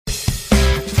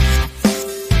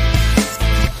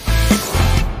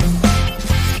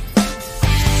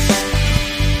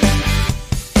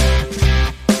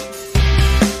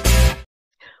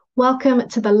Welcome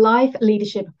to the Life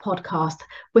Leadership Podcast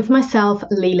with myself,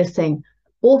 Leila Singh,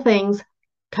 all things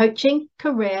coaching,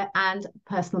 career, and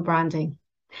personal branding.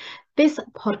 This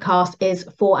podcast is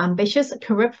for ambitious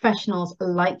career professionals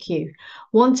like you,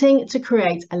 wanting to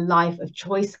create a life of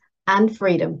choice and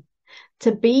freedom,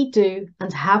 to be, do,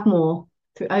 and have more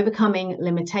through overcoming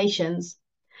limitations,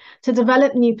 to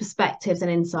develop new perspectives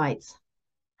and insights,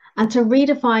 and to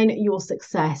redefine your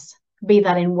success, be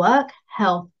that in work,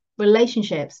 health,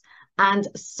 relationships, and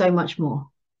so much more.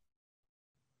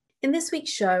 In this week's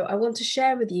show, I want to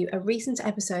share with you a recent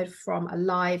episode from a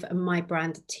live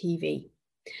mi-brandTV.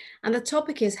 And the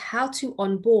topic is how to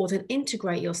onboard and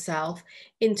integrate yourself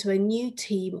into a new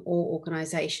team or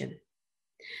organisation.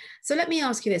 So let me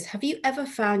ask you this, have you ever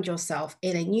found yourself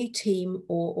in a new team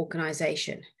or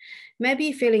organisation? Maybe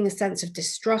you're feeling a sense of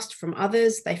distrust from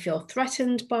others, they feel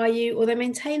threatened by you, or they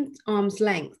maintain arm's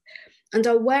length and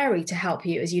are wary to help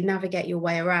you as you navigate your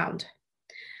way around.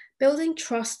 Building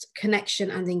trust,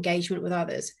 connection, and engagement with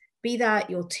others, be that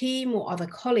your team or other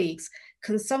colleagues,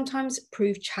 can sometimes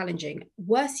prove challenging,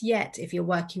 worse yet if you're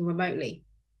working remotely.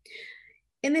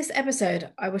 In this episode,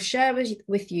 I will share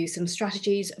with you some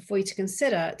strategies for you to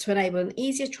consider to enable an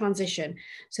easier transition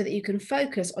so that you can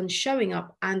focus on showing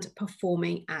up and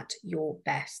performing at your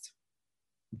best.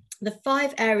 The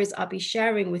 5 areas I'll be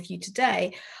sharing with you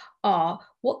today are: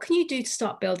 what can you do to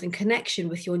start building connection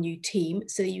with your new team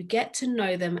so that you get to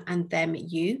know them and them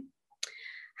you?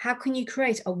 How can you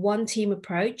create a one-team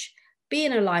approach, be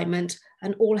in alignment,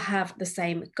 and all have the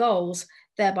same goals,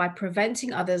 thereby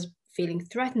preventing others feeling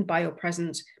threatened by your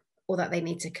presence or that they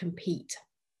need to compete?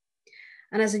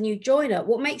 And as a new joiner,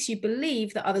 what makes you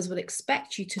believe that others will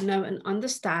expect you to know and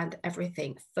understand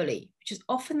everything fully, which is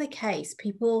often the case.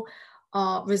 People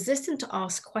are resistant to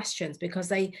ask questions because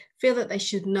they feel that they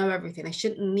should know everything. They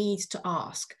shouldn't need to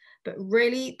ask. But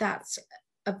really, that's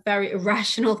a very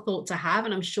irrational thought to have.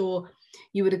 And I'm sure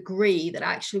you would agree that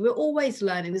actually we're always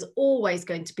learning. There's always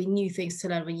going to be new things to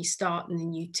learn when you start in a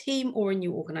new team or a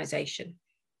new organization.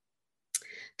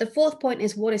 The 4th point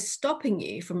is, what is stopping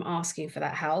you from asking for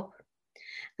that help?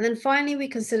 And then finally, we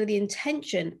consider the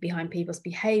intention behind people's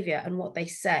behavior and what they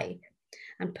say,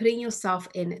 and putting yourself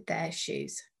in their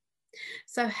shoes.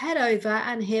 So head over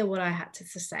and hear what I had to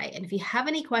say. And if you have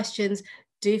any questions,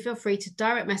 do feel free to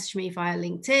direct message me via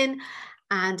LinkedIn,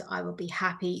 and I will be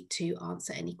happy to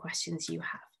answer any questions you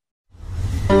have.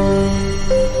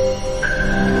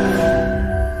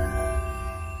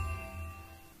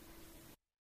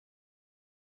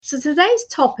 So today's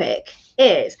topic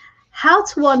is how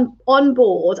to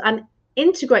onboard and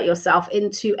integrate yourself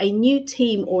into a new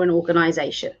team or an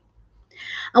organization.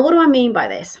 And what do I mean by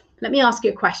this? Let me ask you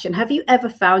a question. Have you ever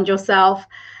found yourself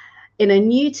in a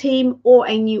new team or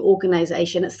a new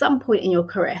organization at some point in your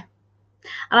career?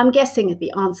 And I'm guessing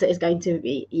the answer is going to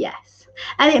be yes.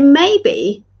 And it may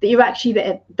be that you're actually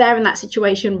there in that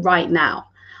situation right now.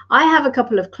 I have a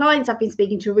couple of clients I've been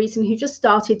speaking to recently who just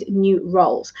started new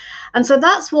roles. And so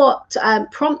that's what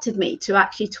prompted me to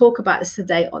actually talk about this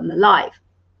today on the live.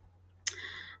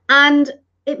 And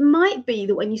it might be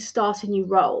that when you start a new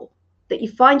role, that you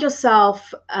find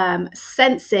yourself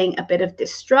sensing a bit of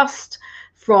distrust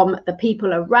from the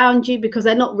people around you because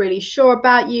they're not really sure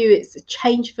about you. It's a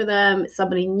change for them. It's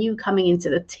somebody new coming into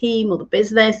the team or the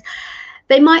business.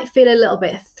 They might feel a little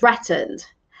bit threatened,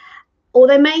 or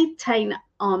they maintain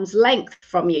arm's length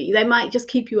from you. They might just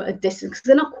keep you at a distance because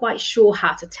they're not quite sure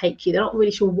how to take you. They're not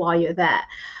really sure why you're there.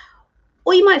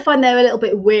 Or you might find they're a little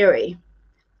bit weary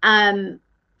and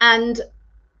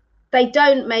they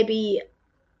don't maybe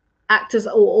act as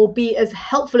or be as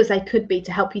helpful as they could be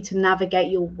to help you to navigate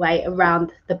your way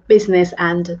around the business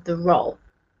and the role.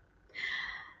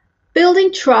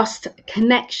 Building trust,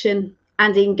 connection,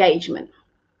 and engagement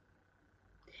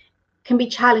can be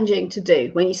challenging to do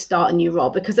when you start a new role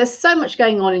because there's so much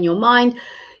going on in your mind.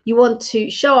 You want to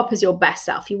show up as your best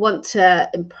self. You want to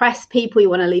impress people. You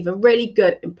want to leave a really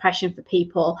good impression for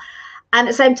people. And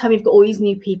at the same time, you've got all these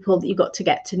new people that you've got to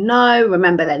get to know,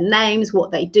 remember their names, what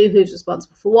they do, who's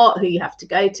responsible for what, who you have to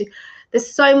go to.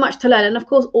 There's so much to learn. And of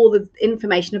course, all the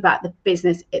information about the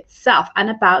business itself and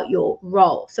about your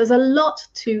role. So there's a lot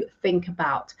to think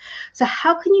about. So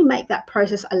how can you make that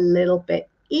process a little bit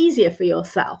easier for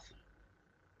yourself?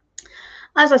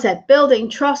 As I said, building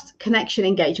trust, connection,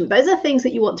 engagement. Those are things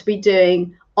that you want to be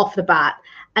doing off the bat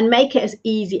and make it as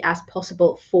easy as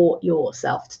possible for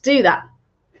yourself to do that.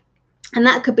 And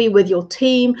that could be with your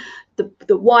team,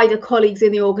 the wider colleagues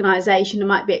in the organization. It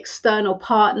might be external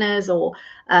partners or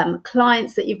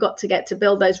clients that you've got to get to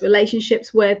build those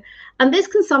relationships with. And this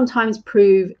can sometimes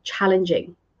prove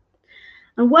challenging.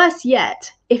 And worse yet,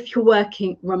 if you're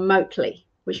working remotely,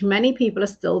 which many people are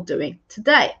still doing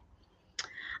today.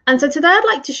 And so today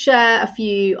I'd like to share a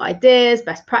few ideas,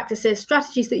 best practices,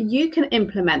 strategies that you can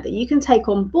implement, that you can take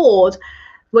on board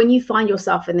when you find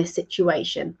yourself in this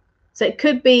situation. So it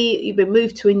could be you've been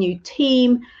moved to a new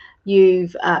team,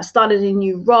 you've started a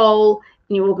new role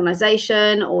in your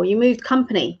organization, or you moved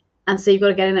company. And so you've got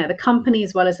to get to know the company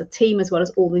as well as the team, as well as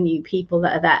all the new people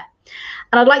that are there.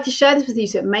 And I'd like to share this with you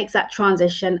so it makes that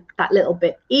transition that little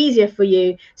bit easier for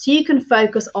you, so you can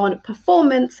focus on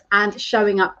performance and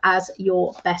showing up as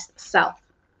your best self.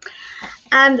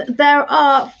 And there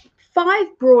are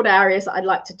 5 broad areas that I'd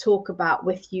like to talk about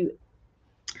with you.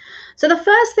 So the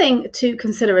first thing to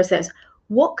consider is this: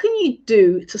 what can you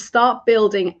do to start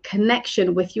building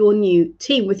connection with your new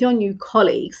team, with your new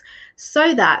colleagues,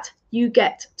 so that you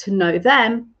get to know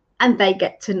them and they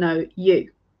get to know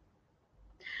you?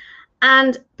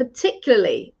 And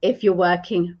particularly if you're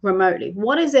working remotely,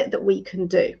 what is it that we can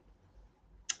do?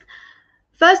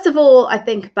 First of all, I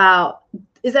think about,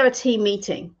 is there a team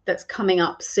meeting that's coming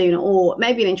up soon, or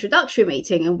maybe an introductory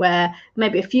meeting, and where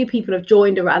maybe a few people have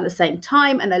joined around the same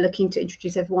time and they're looking to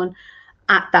introduce everyone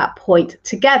at that point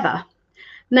together.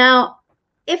 Now,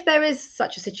 if there is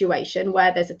such a situation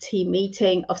where there's a team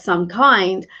meeting of some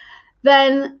kind,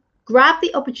 then grab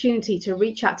the opportunity to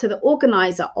reach out to the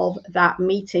organizer of that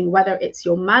meeting, whether it's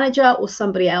your manager or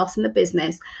somebody else in the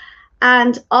business,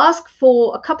 and ask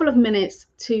for a couple of minutes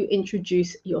to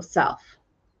introduce yourself.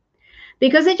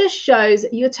 Because it just shows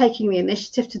you're taking the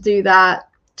initiative to do that.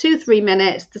 2-3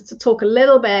 minutes just to talk a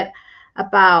little bit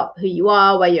about who you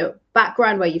are, where your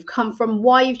background, where you've come from,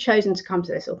 why you've chosen to come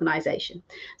to this organization.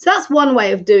 So that's one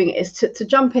way of doing it, is to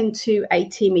jump into a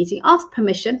team meeting. Ask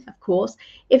permission, of course,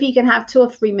 if you can have 2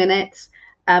 or 3 minutes,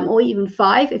 or even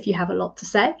 5 if you have a lot to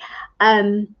say,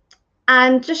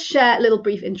 and just share a little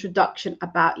brief introduction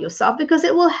about yourself, because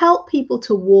it will help people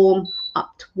to warm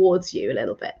up towards you a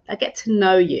little bit. They get to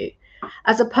know you,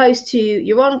 as opposed to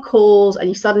you're on calls and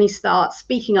you suddenly start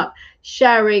speaking up,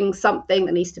 sharing something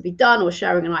that needs to be done, or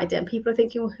sharing an idea, and people are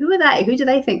thinking, well, who are they? Who do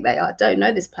they think they are? I don't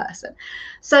know this person.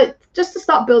 So just to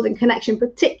start building connection,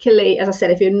 particularly, as I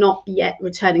said, if you're not yet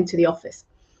returning to the office.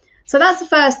 So that's the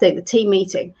first thing, the team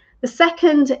meeting. The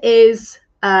second is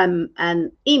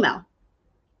an email.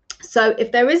 So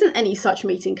if there isn't any such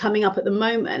meeting coming up at the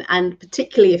moment, and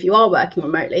particularly if you are working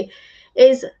remotely,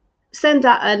 is send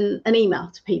out an email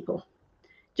to people.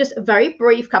 Just a very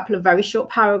brief, couple of very short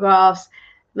paragraphs,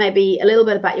 maybe a little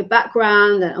bit about your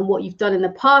background and what you've done in the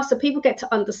past, so people get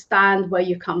to understand where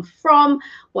you come from,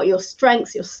 what your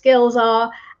strengths, your skills are,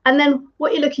 and then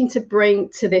what you're looking to bring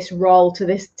to this role, to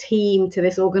this team, to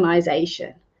this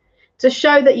organization, to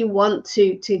show that you want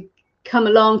to come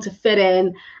along, to fit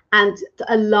in, and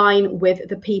to align with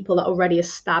the people that are already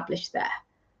established there.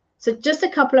 So just a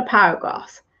couple of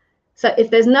paragraphs. So if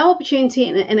there's no opportunity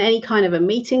in any kind of a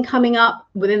meeting coming up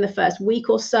within the first week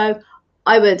or so,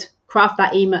 I would craft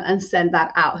that email and send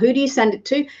that out. Who do you send it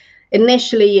to?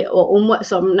 Initially,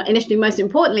 initially, most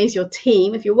importantly, is your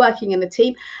team, if you're working in a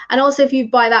team. And also, if you,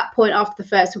 by that point, after the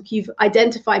first week, you've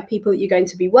identified people that you're going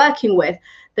to be working with,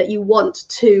 that you want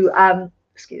to,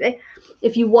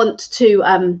 if you want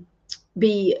to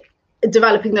be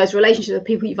developing those relationships with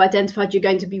people you've identified you're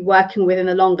going to be working with in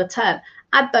the longer term,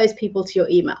 add those people to your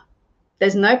email.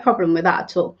 There's no problem with that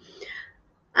at all.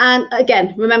 And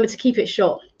again, remember to keep it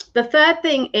short. The third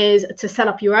thing is to set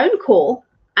up your own call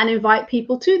and invite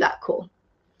people to that call.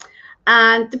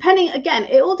 And depending, again,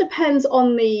 it all depends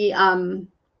on the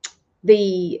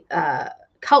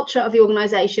culture of the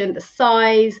organization, the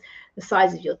size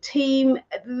of your team.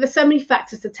 There's so many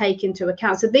factors to take into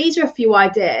account. So these are a few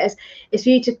ideas. It's for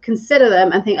you to consider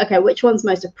them and think, okay, which one's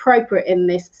most appropriate in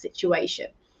this situation?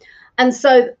 And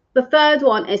so the third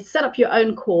one is set up your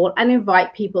own call and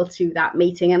invite people to that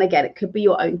meeting. And again, it could be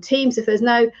your own teams. If there's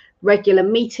no regular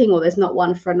meeting, or there's not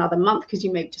one for another month because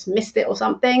you maybe just missed it or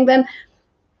something, then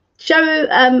show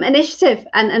initiative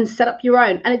and set up your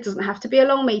own. And it doesn't have to be a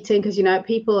long meeting, because, you know,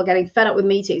 people are getting fed up with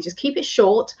meetings. Just keep it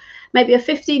short, maybe a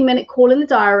 15-minute call in the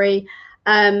diary,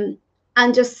 and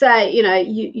just say, you know,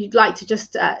 you'd like to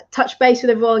just touch base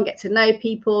with everyone, get to know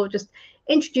people, just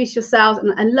introduce yourselves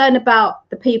and learn about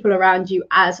the people around you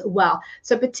as well.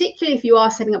 So particularly if you are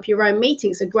setting up your own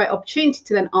meetings, a great opportunity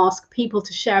to then ask people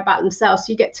to share about themselves.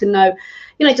 So you get to know,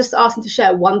 you know, just ask them to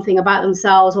share one thing about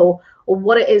themselves, or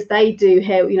what it is they do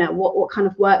here, you know, what kind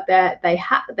of work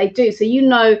they do. So, you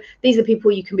know, these are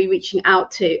people you can be reaching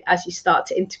out to as you start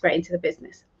to integrate into the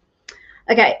business.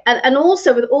 Okay, and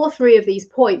also with all three of these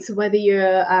points, whether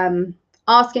you're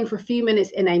asking for a few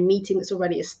minutes in a meeting that's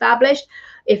already established,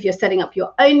 if you're setting up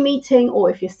your own meeting,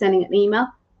 or if you're sending an email,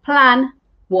 plan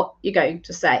what you're going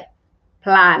to say.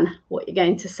 plan what you're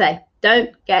going to say.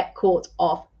 Don't get caught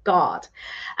off guard.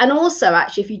 And also,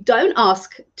 actually, if you don't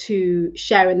ask to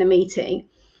share in the meeting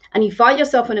and you find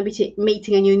yourself in a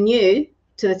meeting and you're new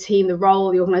to the team, the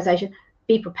role, the organization,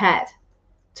 be prepared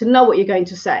to know what you're going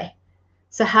to say.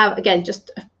 So have, again,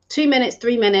 just 2 minutes,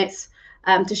 3 minutes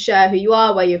to share who you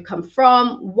are, where you've come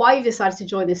from, why you've decided to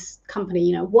join this company.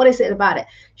 You know, what is it about it?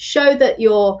 Show that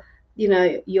you're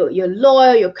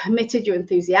loyal, you're committed, you're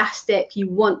enthusiastic, you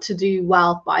want to do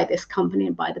well by this company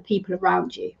and by the people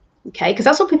around you. Okay, because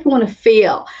that's what people want to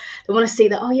feel. They want to see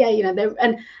that, oh yeah, you know, they're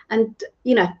and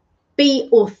you know, be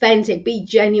authentic, be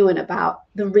genuine about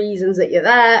the reasons that you're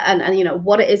there, and you know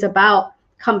what it is about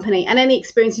company and any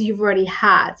experiences you've already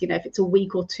had, you know, if it's a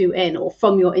week or two in or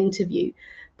from your interview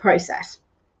process.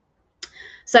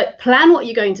 So plan what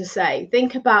you're going to say.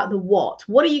 Think about the what.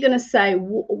 What are you going to say?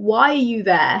 Why are you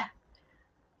there?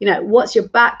 You know, what's your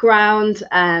background?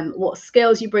 What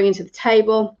skills you bring into the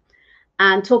table?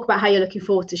 And talk about how you're looking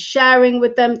forward to sharing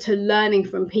with them, to learning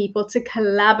from people, to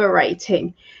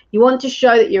collaborating. You want to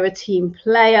show that you're a team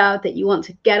player, that you want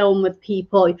to get on with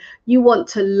people. You want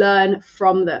to learn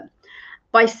from them.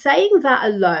 By saying that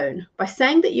alone, by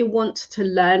saying that you want to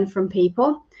learn from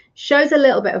people, shows a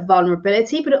little bit of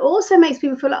vulnerability, but it also makes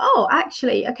people feel like, oh,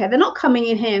 actually, okay, they're not coming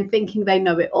in here and thinking they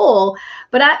know it all,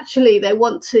 but actually they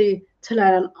want to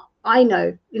learn. And I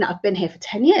know, you know, I've been here for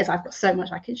 10 years. I've got so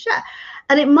much I can share.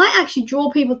 And it might actually draw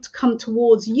people to come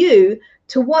towards you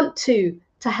to want to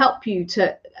help you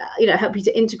to, help you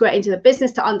to integrate into the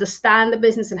business, to understand the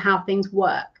business and how things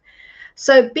work.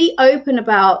 So be open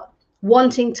about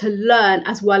wanting to learn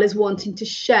as well as wanting to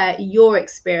share your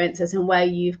experiences and where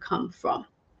you've come from.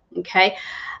 Okay,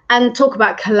 and talk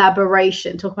about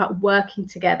collaboration, talk about working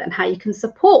together and how you can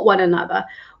support one another,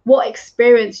 what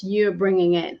experience you're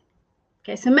bringing in.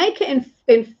 Okay, so make it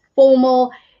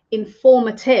informal,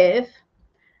 informative,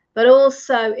 but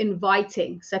also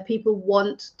inviting, so people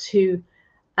want to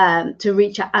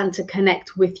reach out and to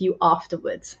connect with you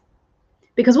afterwards.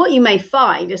 Because what you may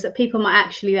find is that people might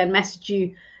actually then message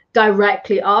you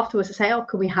directly afterwards to say, oh,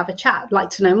 can we have a chat? I'd like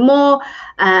to know more.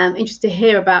 Interested to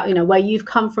hear about, you know, where you've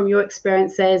come from, your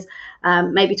experiences.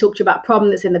 Maybe talk to you about a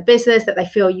problem that's in the business that they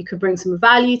feel you could bring some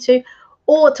value to,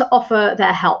 or to offer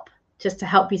their help, just to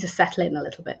help you to settle in a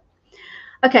little bit.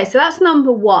 Okay, so that's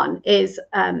number one, is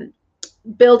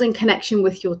building connection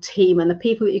with your team and the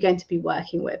people that you're going to be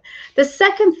working with. The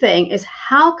second thing is,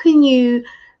 how can you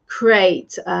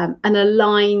create an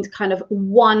aligned kind of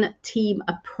one team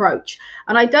approach?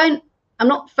 And I'm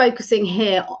not focusing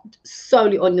here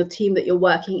solely on your team that you're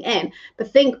working in,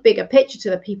 but think bigger picture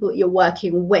to the people that you're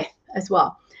working with as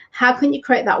well. How can you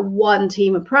create that one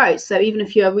team approach? So even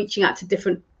if you're reaching out to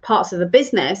different parts of the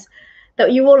business,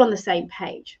 that you're all on the same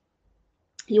page.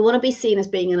 You want to be seen as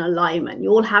being in alignment.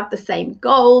 You all have the same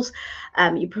goals.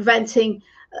 You're preventing.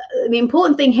 The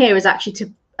important thing here is actually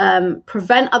to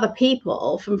prevent other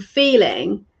people from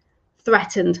feeling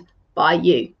threatened by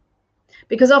you,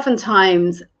 because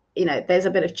oftentimes, you know, there's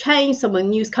a bit of change, someone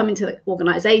new's coming to the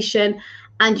organization,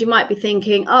 and you might be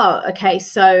thinking, oh, okay,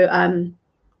 so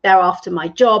they're after my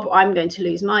job, or I'm going to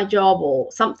lose my job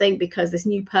or something because this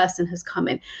new person has come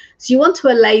in. So you want to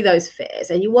allay those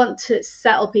fears, and you want to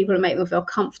settle people and make them feel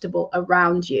comfortable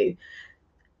around you.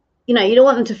 You know, you don't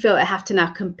want them to feel they have to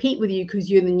now compete with you because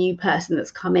you're the new person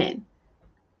that's come in.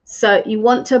 So you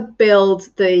want to build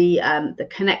the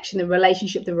connection, the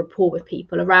relationship, the rapport with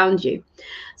people around you.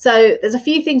 So there's a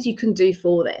few things you can do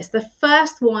for this. The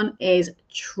first one is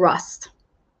trust.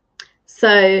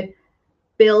 So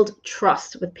build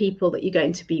trust with people that you're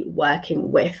going to be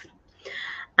working with.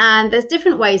 And there's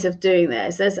different ways of doing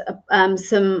this. There's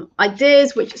some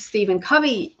ideas which Stephen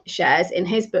Covey shares in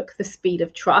his book, The Speed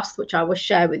of Trust, which I will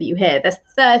share with you here. There's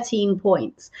 13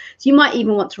 points. So you might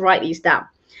even want to write these down.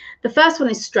 The first one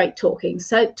is straight talking.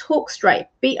 So talk straight,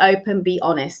 be open, be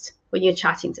honest when you're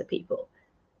chatting to people.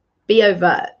 Be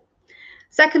overt.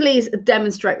 Secondly is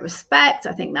demonstrate respect.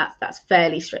 I think that's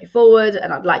fairly straightforward,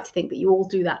 and I'd like to think that you all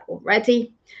do that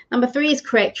already. Number 3 is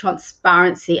create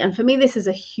transparency. And for me, this is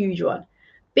a huge one.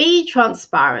 Be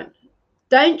transparent.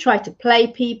 Don't try to play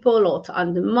people or to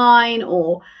undermine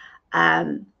or,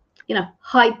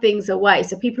 hide things away,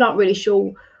 so people aren't really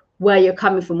sure where you're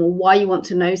coming from or why you want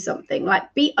to know something.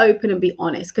 Like, be open and be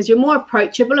honest, because you're more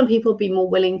approachable and people will be more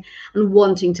willing and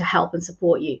wanting to help and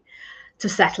support you to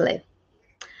settle in.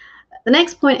 The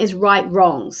next point is right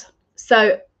wrongs.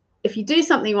 So if you do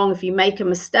something wrong, if you make a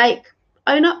mistake,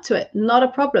 own up to it. Not a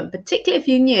problem. Particularly if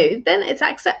you're new, then it's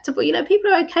acceptable. You know,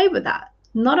 people are okay with that.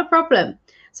 Not a problem.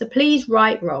 So please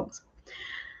right wrongs.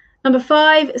 Number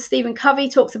 5, Stephen Covey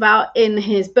talks about in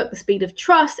his book, The Speed of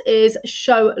Trust, is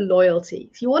show loyalty.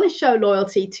 So you want to show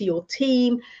loyalty to your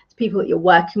team, to people that you're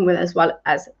working with, as well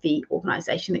as the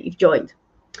organization that you've joined.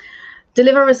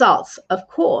 Deliver results. Of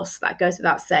course, that goes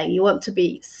without saying. You want to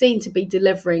be seen to be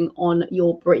delivering on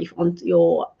your brief, on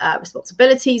your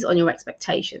responsibilities, on your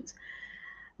expectations.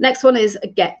 Next one is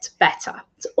get better.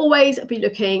 So always be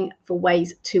looking for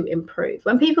ways to improve.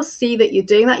 When people see that you're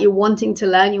doing that, you're wanting to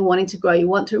learn, you're wanting to grow, you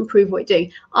want to improve what you're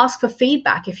doing, ask for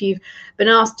feedback. If you've been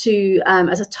asked to,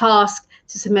 as a task,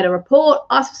 to submit a report,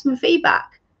 ask for some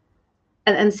feedback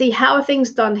and see how are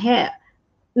things done here.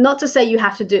 Not to say you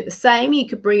have to do it the same, you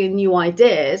could bring in new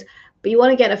ideas, but you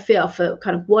want to get a feel for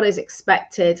kind of what is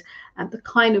expected and the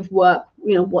kind of work,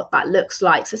 what that looks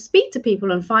like. So speak to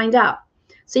people and find out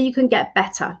so you can get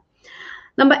better.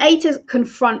 Number 8 is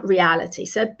confront reality.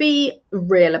 So be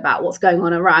real about what's going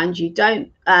on around you.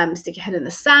 Don't stick your head in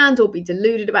the sand or be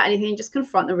deluded about anything. Just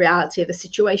confront the reality of the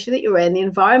situation that you're in, the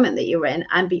environment that you're in,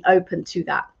 and be open to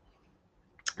that.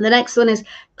 The next one is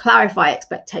clarify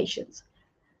expectations.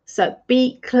 So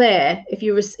be clear. If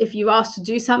you're asked to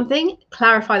do something,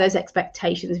 clarify those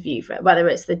expectations of you, for it, whether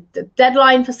it's the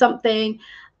deadline for something,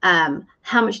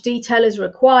 how much detail is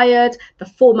required, the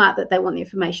format that they want the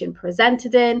information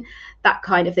presented in, that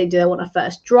kind of thing. Do they want a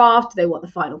first draft? Do they want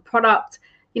the final product?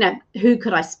 Who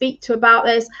could I speak to about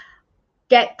this?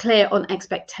 Get clear on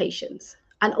expectations.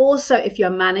 And also, if you're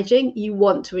managing, you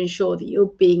want to ensure that you're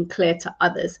being clear to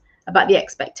others about the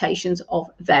expectations of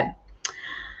them.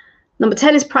 Number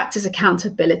 10 is practice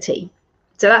accountability.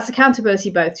 So that's accountability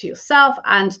both to yourself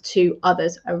and to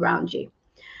others around you.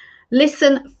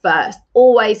 Listen first.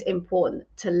 Always important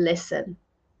to listen.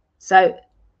 So,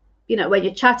 when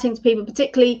you're chatting to people,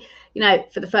 particularly,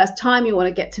 for the first time, you want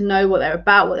to get to know what they're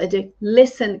about, what they're doing.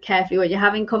 Listen carefully when you're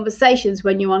having conversations,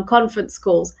 when you're on conference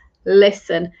calls.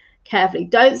 Listen carefully.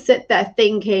 Don't sit there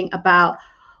thinking about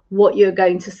what you're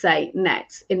going to say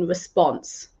next in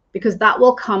response, because that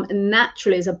will come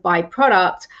naturally as a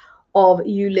byproduct of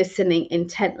you listening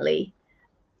intently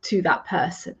to that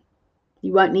person.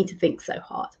 You won't need to think so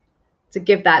hard. So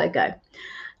give that a go.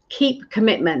 Keep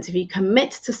commitments. If you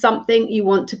commit to something, you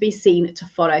want to be seen to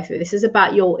follow through. This is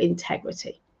about your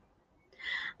integrity.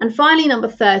 And finally, number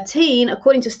 13,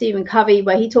 according to Stephen Covey,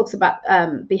 where he talks about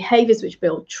behaviors which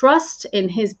build trust in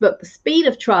his book, The Speed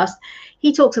of Trust,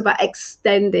 he talks about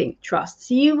extending trust.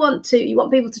 So you want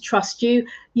people to trust you.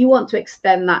 You want to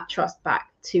extend that trust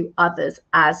back to others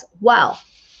as well.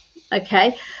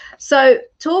 Okay, so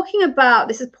talking about,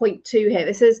 this is point 2 here.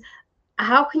 This is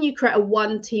how can you create a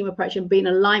one team approach and be in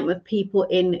alignment with people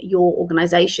in your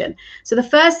organization? So the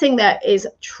first thing there is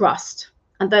trust.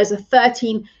 And those are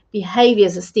 13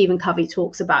 behaviors that Stephen Covey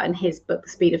talks about in his book,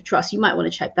 The Speed of Trust. You might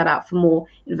want to check that out for more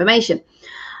information.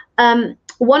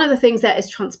 One of the things there is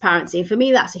transparency. And for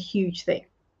me, that's a huge thing.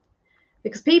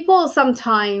 Because people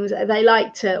sometimes, they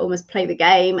like to almost play the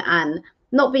game and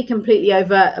not be completely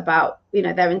overt about,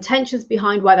 their intentions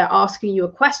behind why they're asking you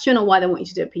a question or why they want you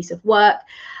to do a piece of work.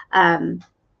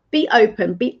 Be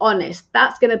open, be honest.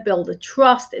 That's going to build a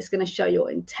trust. It's going to show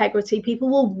your integrity. People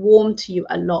will warm to you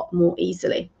a lot more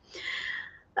easily.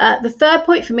 The third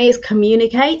point for me is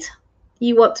communicate.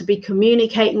 You want to be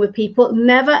communicating with people.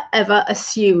 Never, ever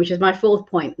assume, which is my 4th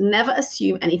point. Never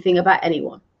assume anything about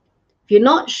anyone. If you're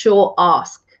not sure,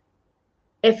 ask.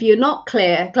 If you're not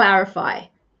clear, clarify.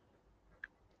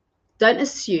 Don't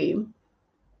assume.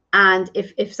 And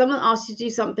if someone asks you to do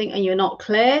something and you're not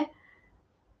clear,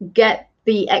 get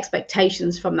the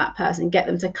expectations from that person. Get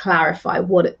them to clarify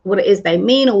what it is they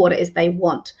mean or what it is they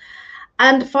want.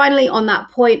 And finally, on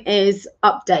that point is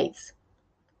updates.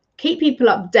 Keep people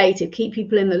updated. Keep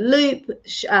people in the loop.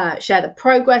 Share the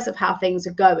progress of how things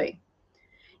are going.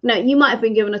 You might have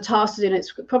been given a task to do, and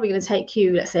it's probably going to take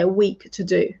you, let's say, a week to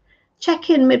do. Check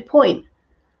in midpoint.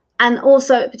 And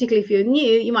also, particularly if you're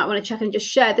new, you might want to check and just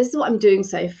share, this is what I'm doing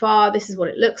so far. This is what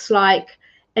it looks like.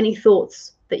 Any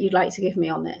thoughts that you'd like to give me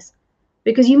on this?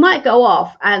 Because you might go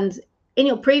off and in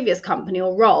your previous company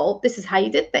or role, this is how you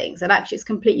did things. And actually, it's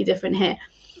completely different here.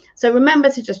 So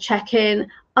remember to just check in,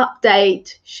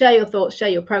 update, share your thoughts, share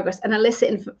your progress, and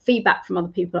elicit feedback from other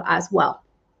people as well.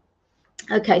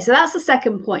 Okay, so that's the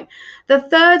second point. The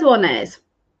third one is,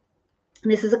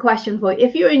 and this is a question for you,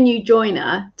 if you're a new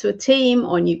joiner to a team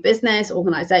or a new business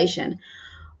organization,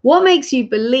 what makes you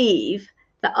believe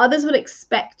that others would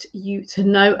expect you to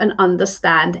know and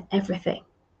understand everything?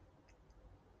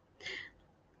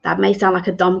 That may sound like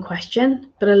a dumb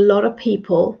question, but a lot of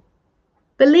people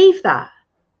believe that.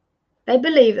 They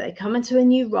believe that they come into a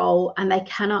new role and they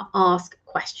cannot ask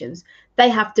questions. They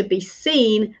have to be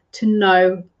seen to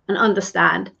know and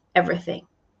understand everything.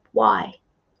 Why?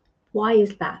 Why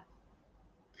is that?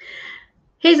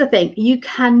 Here's the thing. You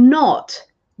cannot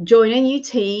join a new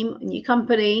team, a new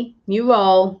company, new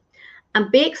role,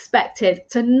 and be expected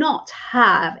to not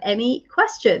have any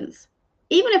questions.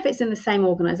 Even if it's in the same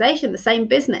organization, the same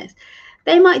business,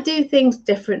 they might do things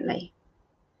differently.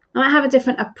 They might have a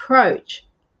different approach.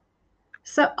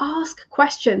 So ask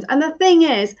questions. And the thing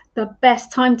is, the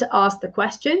best time to ask the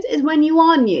questions is when you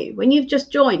are new, when you've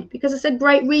just joined, because it's a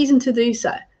great reason to do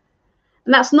so.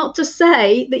 And that's not to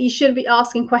say that you should be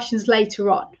asking questions later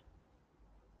on.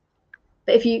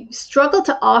 But if you struggle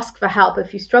to ask for help,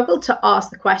 if you struggle to ask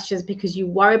the questions because you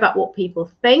worry about what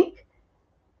people think,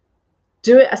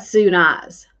 do it as soon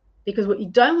as. Because what you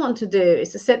don't want to do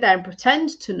is to sit there and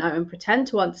pretend to know and pretend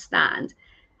to understand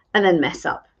and then mess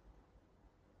up.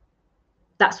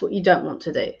 That's what you don't want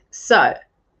to do. So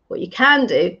what you can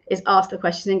do is ask the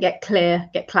questions and get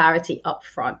clarity up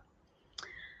front.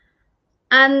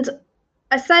 And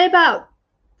I say about,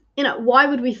 why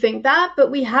would we think that?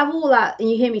 But we have all that, and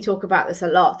you hear me talk about this a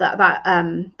lot,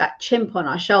 that chimp on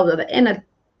our shoulder, the inner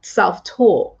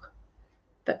self-talk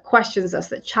that questions us,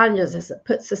 that challenges us, that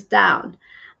puts us down.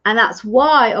 And that's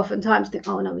why oftentimes think,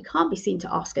 oh no, we can't be seen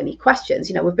to ask any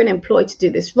questions. We've been employed to do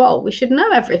this role. We should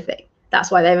know everything. That's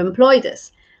why they've employed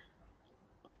us.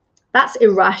 That's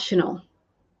irrational.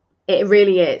 It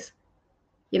really is.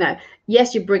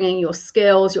 Yes, you're bringing your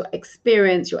skills, your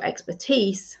experience, your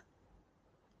expertise,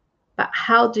 but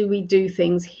how do we do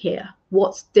things here?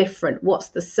 What's different? What's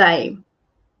the same?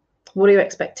 What are your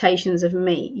expectations of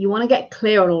me? You want to get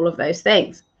clear on all of those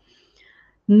things.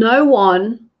 No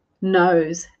one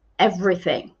knows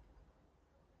everything.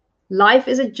 Life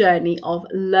is a journey of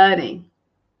learning.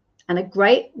 And a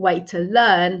great way to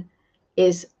learn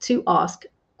is to ask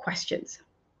questions.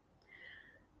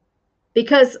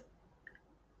 Because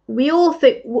we all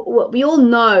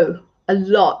know a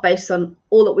lot based on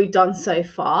all that we've done so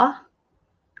far.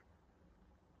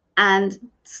 And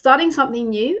starting something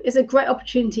new is a great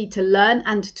opportunity to learn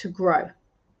and to grow.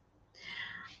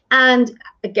 And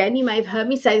again, you may have heard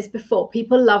me say this before,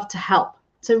 people love to help.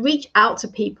 So reach out to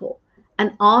people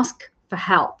and ask for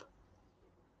help.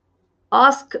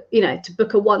 Ask, to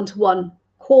book a one-to-one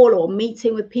call or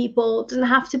meeting with people. It doesn't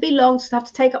have to be long, just have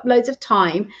to take up loads of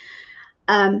time,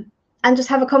 and just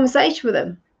have a conversation with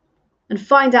them and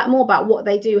find out more about what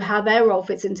they do, how their role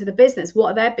fits into the business,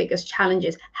 what are their biggest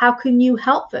challenges, how can you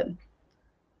help them,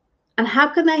 and how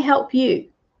can they help you?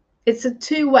 It's a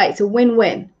two-way, it's a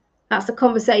win-win. That's the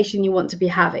conversation you want to be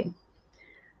having.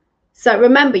 So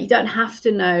remember, you don't have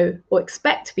to know or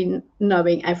expect to be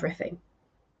knowing everything.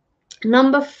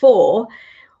 Number 4,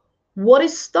 what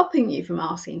is stopping you from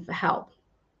asking for help?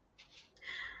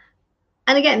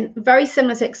 And again, very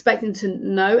similar to expecting to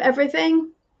know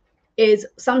everything, is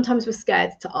sometimes we're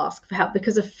scared to ask for help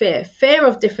because of fear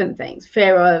of different things,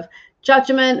 fear of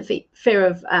judgment, fear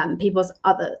of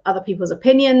other people's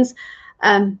opinions,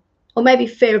 or maybe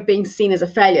fear of being seen as a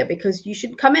failure because you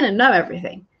should come in and know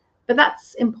everything. But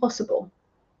that's impossible.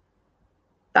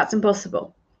 That's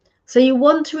impossible. So you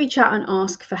want to reach out and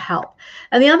ask for help.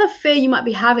 And the other fear you might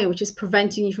be having, which is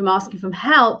preventing you from asking for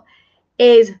help,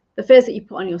 is the fears that you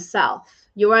put on yourself,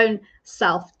 your own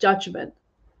self-judgment,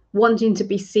 wanting to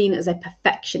be seen as a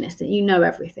perfectionist and you know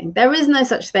everything. There is no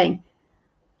such thing.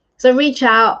 So reach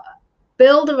out,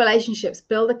 build the relationships,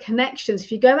 build the connections.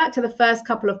 If you go back to the first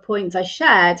couple of points I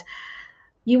shared,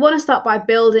 you want to start by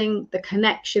building the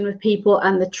connection with people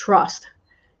and the trust.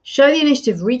 Show the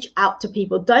initiative, reach out to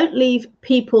people. Don't leave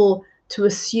people to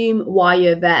assume why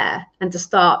you're there and to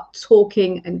start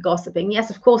talking and gossiping. Yes,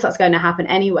 of course, that's going to happen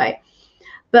anyway.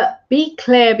 But be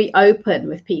clear, be open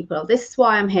with people. This is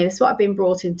why I'm here. This is what I've been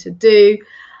brought in to do.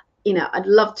 I'd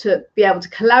love to be able to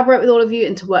collaborate with all of you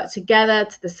and to work together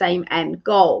to the same end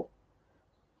goal.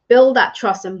 Build that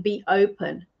trust and be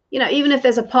open. Even if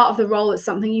there's a part of the role that's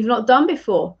something you've not done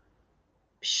before,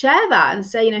 share that and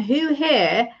say, who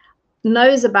here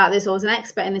knows about this or is an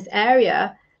expert in this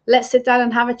area? Let's sit down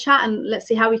and have a chat and let's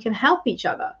see how we can help each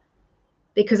other.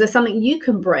 Because there's something you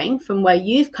can bring from where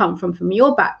you've come from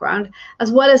your background,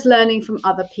 as well as learning from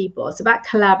other people. It's about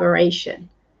collaboration.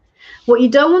 What you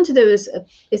don't want to do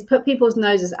is put people's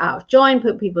noses out of joint,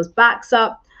 put people's backs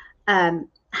up,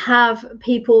 have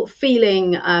people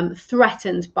feeling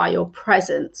threatened by your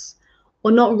presence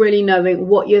or not really knowing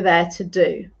what you're there to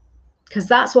do, because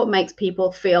that's what makes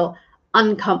people feel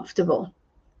uncomfortable.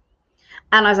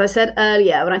 And as I said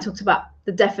earlier, when I talked about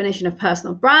the definition of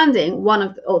personal branding,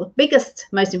 the biggest,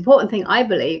 most important thing I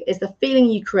believe is the feeling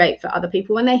you create for other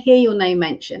people when they hear your name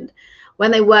mentioned, when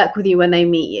they work with you, when they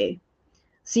meet you.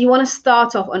 So you want to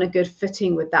start off on a good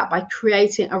footing with that by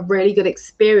creating a really good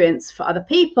experience for other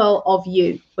people of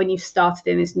you when you've started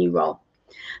in this new role.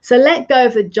 So let go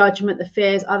of the judgment, the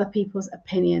fears, other people's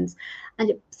opinions,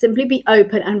 and simply be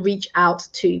open and reach out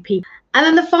to people. And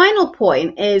then the final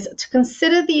point is to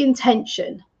consider the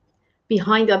intention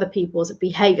behind other people's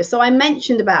behavior. So I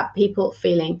mentioned about people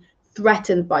feeling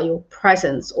threatened by your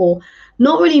presence or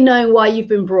not really knowing why you've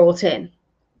been brought in.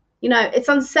 You know, it's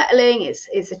unsettling,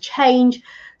 it's a change.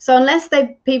 So unless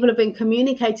people have been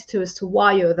communicated to as to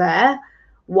why you're there,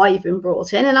 why you've been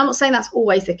brought in, and I'm not saying that's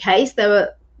always the case. There are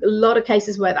a lot of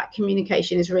cases where that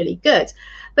communication is really good.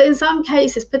 But in some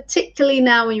cases, particularly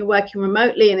now when you're working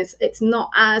remotely and it's not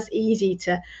as easy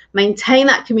to maintain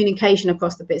that communication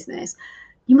across the business,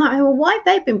 you might know, well, why have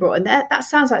they been brought in there? That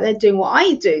sounds like they're doing what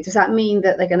I do. Does that mean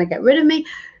that they're going to get rid of me?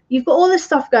 You've got all this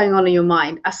stuff going on in your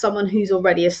mind as someone who's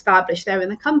already established there in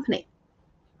the company.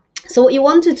 So what you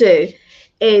want to do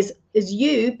is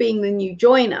you being the new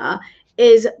joiner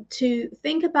is to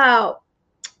think about,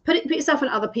 put yourself in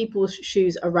other people's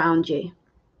shoes around you.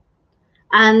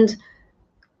 And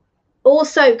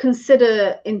also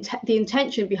consider the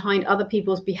intention behind other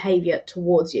people's behavior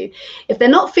towards you. If they're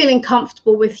not feeling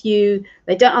comfortable with you,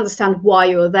 they don't understand why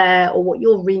you're there or what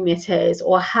your remit is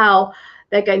or how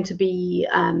they're going to be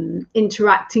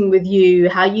interacting with you,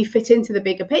 how you fit into the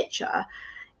bigger picture,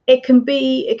 it can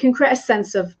create a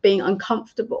sense of being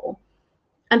uncomfortable.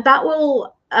 And that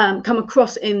will come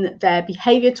across in their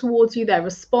behavior towards you, their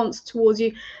response towards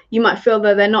you. You might feel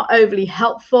that they're not overly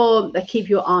helpful, they keep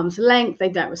you at arm's length, they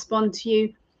don't respond to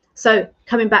you. So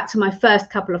coming back to my first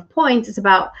couple of points, it's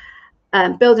about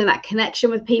building that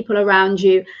connection with people around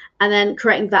you and then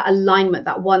creating that alignment,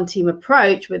 that one team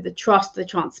approach with the trust, the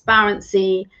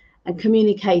transparency and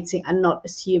communicating and not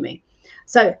assuming.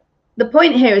 So the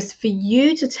point here is for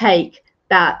you to take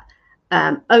that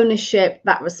ownership,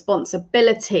 that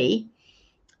responsibility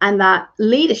and that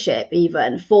leadership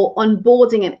even for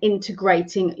onboarding and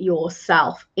integrating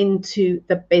yourself into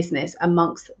the business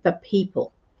amongst the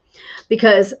people,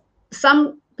 because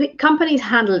some companies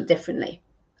handle it differently.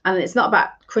 And it's not about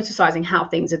criticizing how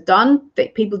things are done.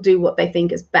 People do what they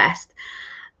think is best.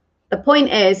 The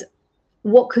point is,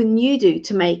 what can you do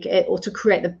to make it or to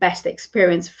create the best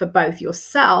experience for both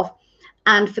yourself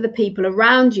and for the people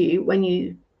around you when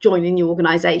you join a new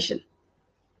organization?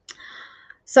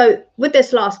 So with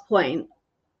this last point,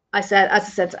 as I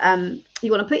said,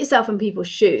 you want to put yourself in people's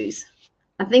shoes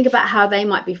and think about how they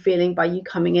might be feeling by you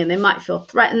coming in. They might feel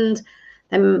threatened.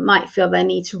 They might feel they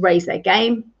need to raise their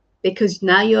game because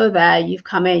now you're there, you've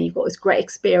come in, you've got this great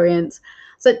experience.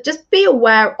 So just be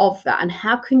aware of that and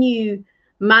how can you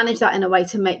manage that in a way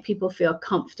to make people feel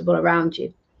comfortable around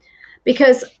you.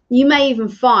 Because you may even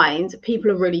find people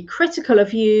are really critical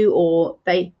of you or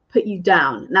they put you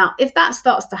down. Now, if that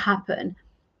starts to happen,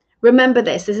 remember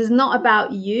this is not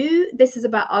about you. This is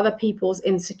about other people's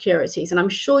insecurities. And I'm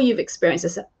sure you've experienced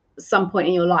this at some point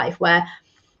in your life where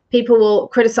people will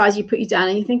criticize you, put you down,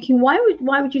 and you're thinking, why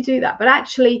would you do that? But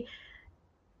actually,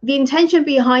 the intention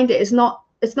behind it is not,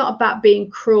 it's not about being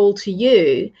cruel to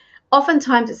you.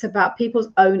 Oftentimes, it's about people's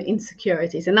own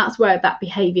insecurities, and that's where that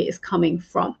behavior is coming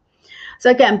from. So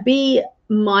again, be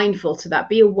mindful to that,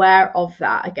 be aware of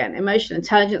that. Again, emotional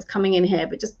intelligence coming in here,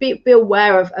 but just be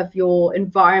aware of your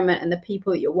environment and the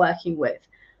people that you're working with.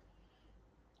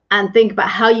 And think about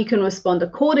how you can respond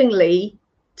accordingly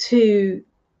to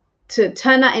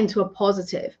turn that into a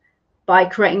positive by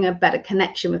creating a better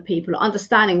connection with people,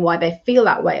 understanding why they feel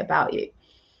that way about you.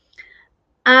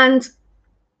 And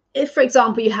if, for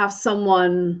example, you have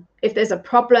someone, if there's a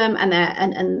problem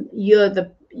and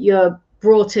you're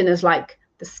brought in as like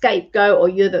the scapegoat, or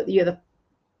you're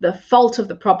the fault of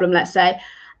the problem, let's say,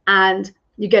 and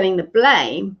you're getting the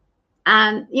blame,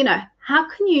 and you know, how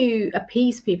can you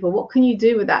appease people? What can you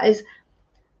do with that? Is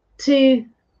to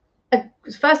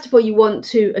first of all, you want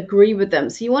to agree with them.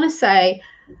 So you want to say,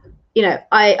 you know,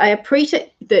 I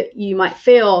appreciate that you might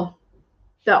feel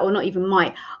that, or not even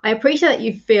might, I appreciate that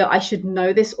you feel I should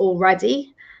know this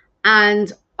already,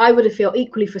 and I would have felt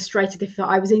equally frustrated if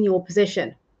I was in your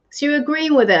position. So you're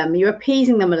agreeing with them, you're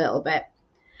appeasing them a little bit.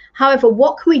 However,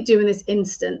 what can we do in this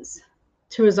instance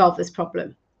to resolve this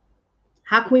problem?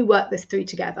 How can we work this through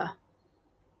together?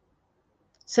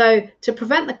 So to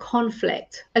prevent the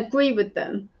conflict, agree with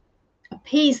them,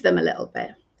 appease them a little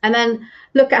bit, and then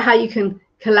look at how you can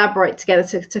collaborate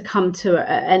together to come to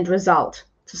an end result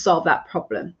to solve that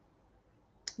problem.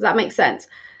 Does that make sense?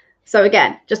 So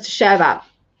again, just to share that,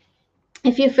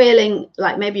 if you're feeling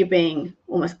like maybe you're being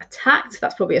almost attacked,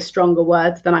 that's probably a stronger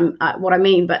word than what I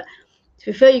mean, but if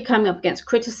you feel you're coming up against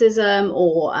criticism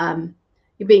or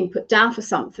you're being put down for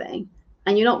something, and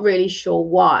and you're not really sure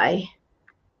why,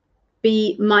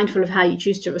 be mindful of how you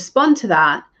choose to respond to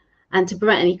that, and to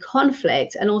prevent any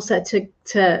conflict, and also to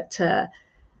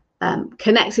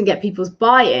connect and get people's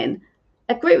buy-in.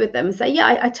 Agree with them and say,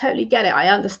 yeah, I totally get it. I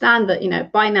understand that, you know,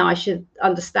 by now I should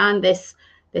understand this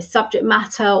subject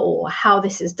matter or how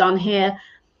this is done here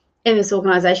in this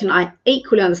organization. I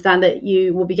equally understand that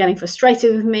you will be getting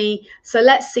frustrated with me. So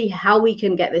let's see how we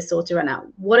can get this sorted right now.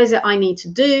 What is it I need to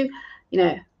do, you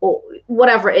know, or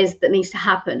whatever it is that needs to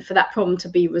happen for that problem to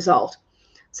be resolved.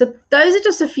 So those are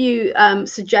just a few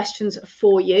suggestions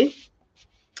for you.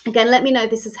 Again, let me know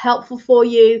if this is helpful for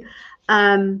you,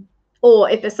 or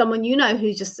if there's someone you know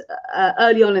who's just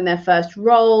early on in their first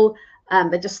role,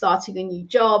 they're just starting a new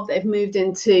job, they've moved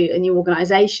into a new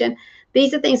organization.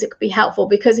 These are things that could be helpful,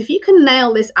 because if you can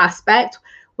nail this aspect,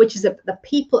 which is the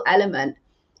people element,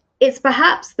 it's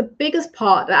perhaps the biggest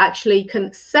part that actually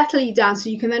can settle you down,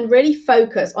 so you can then really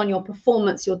focus on your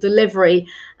performance, your delivery,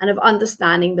 and of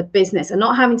understanding the business, and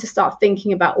not having to start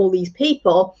thinking about all these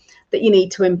people that you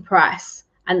need to impress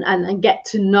and get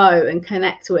to know and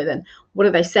connect with, and what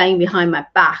are they saying behind my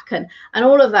back, and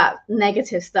all of that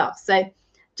negative stuff. So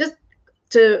just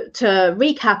to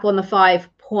recap on the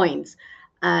 5 points,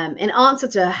 in answer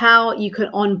to how you can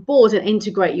onboard and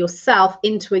integrate yourself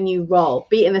into a new role,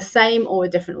 be it in the same or a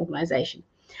different organization.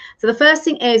 So the first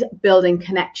thing is building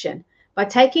connection by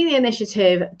taking the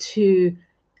initiative to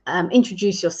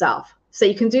introduce yourself. So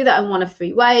you can do that in one of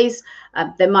 3 ways.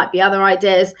 There might be other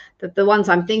ideas, but the ones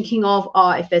I'm thinking of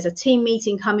are, if there's a team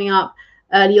meeting coming up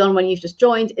early on when you've just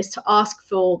joined, is to ask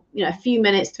for, you know, a few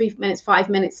minutes, 3 minutes, 5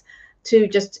 minutes, to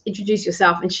just introduce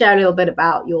yourself and share a little bit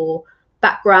about your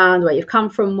background, where you've come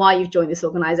from, why you've joined this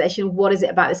organization, what is it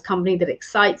about this company that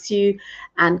excites you,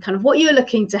 and kind of what you're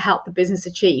looking to help the business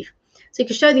achieve. So you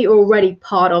can show that you're already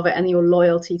part of it and your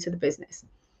loyalty to the business.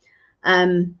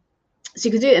 So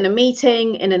you can do it in a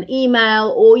meeting, in an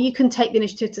email, or you can take the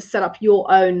initiative to set up your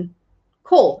own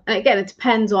call. And again, it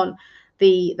depends on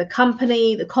the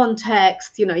company, the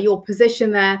context, you know, your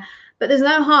position there. But there's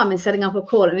no harm in setting up a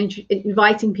call and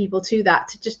inviting people to that,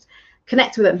 to just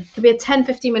connect with them. It could be a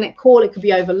 10-15 minute call. It could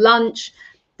be over lunch,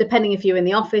 depending if you're in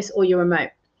the office or you're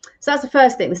remote. So that's the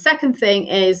first thing. The second thing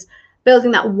is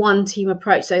building that one team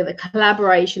approach. So the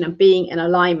collaboration and being in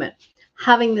alignment,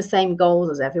 having the same goals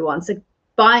as everyone. So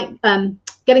by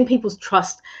getting people's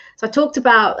trust. So I talked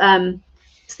about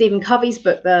Stephen Covey's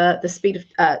book, the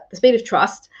Speed of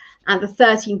Trust, and the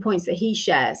 13 points that he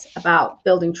shares about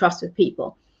building trust with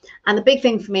people. And the big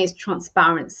thing for me is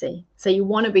transparency. So you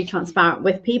want to be transparent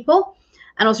with people,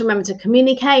 and also remember to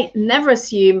communicate, never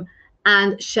assume,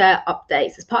 and share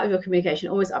updates as part of your communication.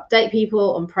 Always update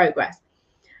people on progress.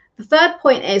 The third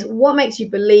point is, what makes you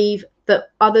believe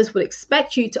that others will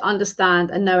expect you to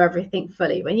understand and know everything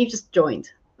fully when you've just joined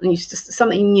and you've just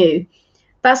something new?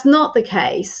 That's not the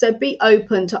case. So be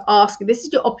open to asking. This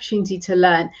is your opportunity to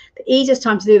learn. The easiest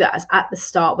time to do that is at the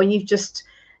start, when you've just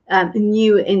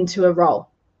new into a role.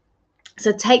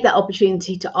 So take that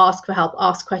opportunity to ask for help,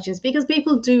 ask questions, because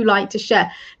people do like to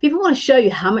share. People want to show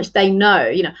you how much they know.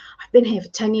 You know, I've been here for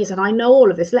 10 years and I know all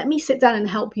of this. Let me sit down and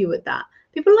help you with that.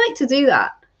 People like to do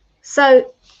that.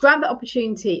 So grab that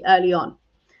opportunity early on.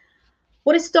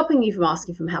 What is stopping you from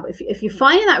asking for help? If you're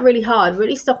finding that really hard,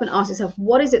 really stop and ask yourself,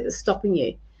 what is it that's stopping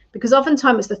you? Because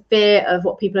oftentimes it's the fear of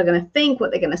what people are going to think,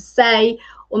 what they're going to say,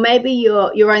 or maybe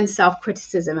your own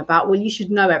self-criticism about, well, you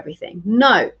should know everything.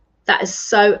 No, that is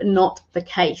so not the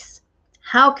case.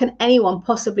 How can anyone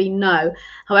possibly know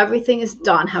how everything is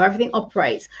done, how everything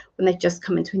operates, when they've just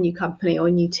come into a new company or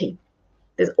a new team?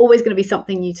 There's always going to be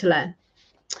something new to learn.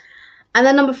 And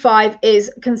then number 5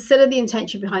 is consider the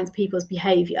intention behind people's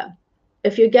behavior.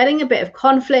 If you're getting a bit of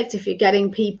conflict, if you're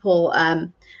getting people,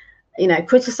 you know,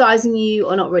 criticizing you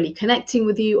or not really connecting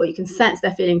with you, or you can sense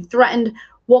they're feeling threatened,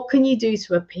 what can you do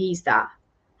to appease that?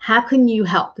 How can you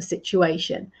help the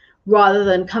situation, rather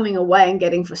than coming away and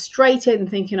getting frustrated and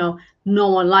thinking, oh, no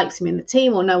one likes me in the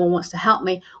team, or no one wants to help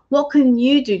me? What can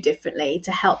you do differently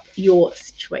to help your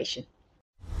situation?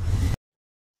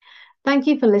 Thank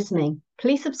you for listening.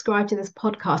 Please subscribe to this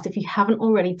podcast if you haven't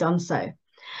already done so.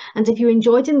 And if you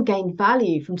enjoyed and gained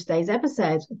value from today's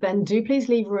episode, then do please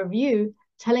leave a review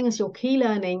telling us your key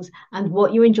learnings and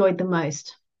what you enjoyed the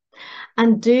most.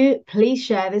 And do please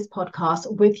share this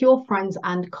podcast with your friends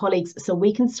and colleagues so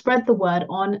we can spread the word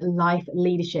on life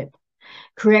leadership,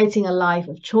 creating a life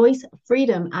of choice,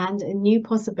 freedom, and new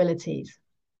possibilities.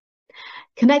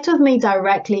 Connect with me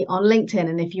directly on LinkedIn,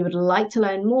 and if you would like to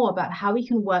learn more about how we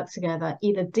can work together,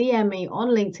 either DM me on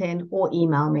LinkedIn or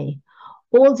email me.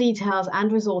 All details and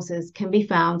resources can be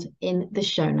found in the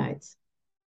show notes.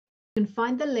 You can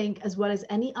find the link as well as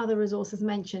any other resources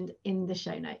mentioned in the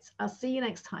show notes. I'll see you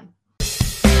next time.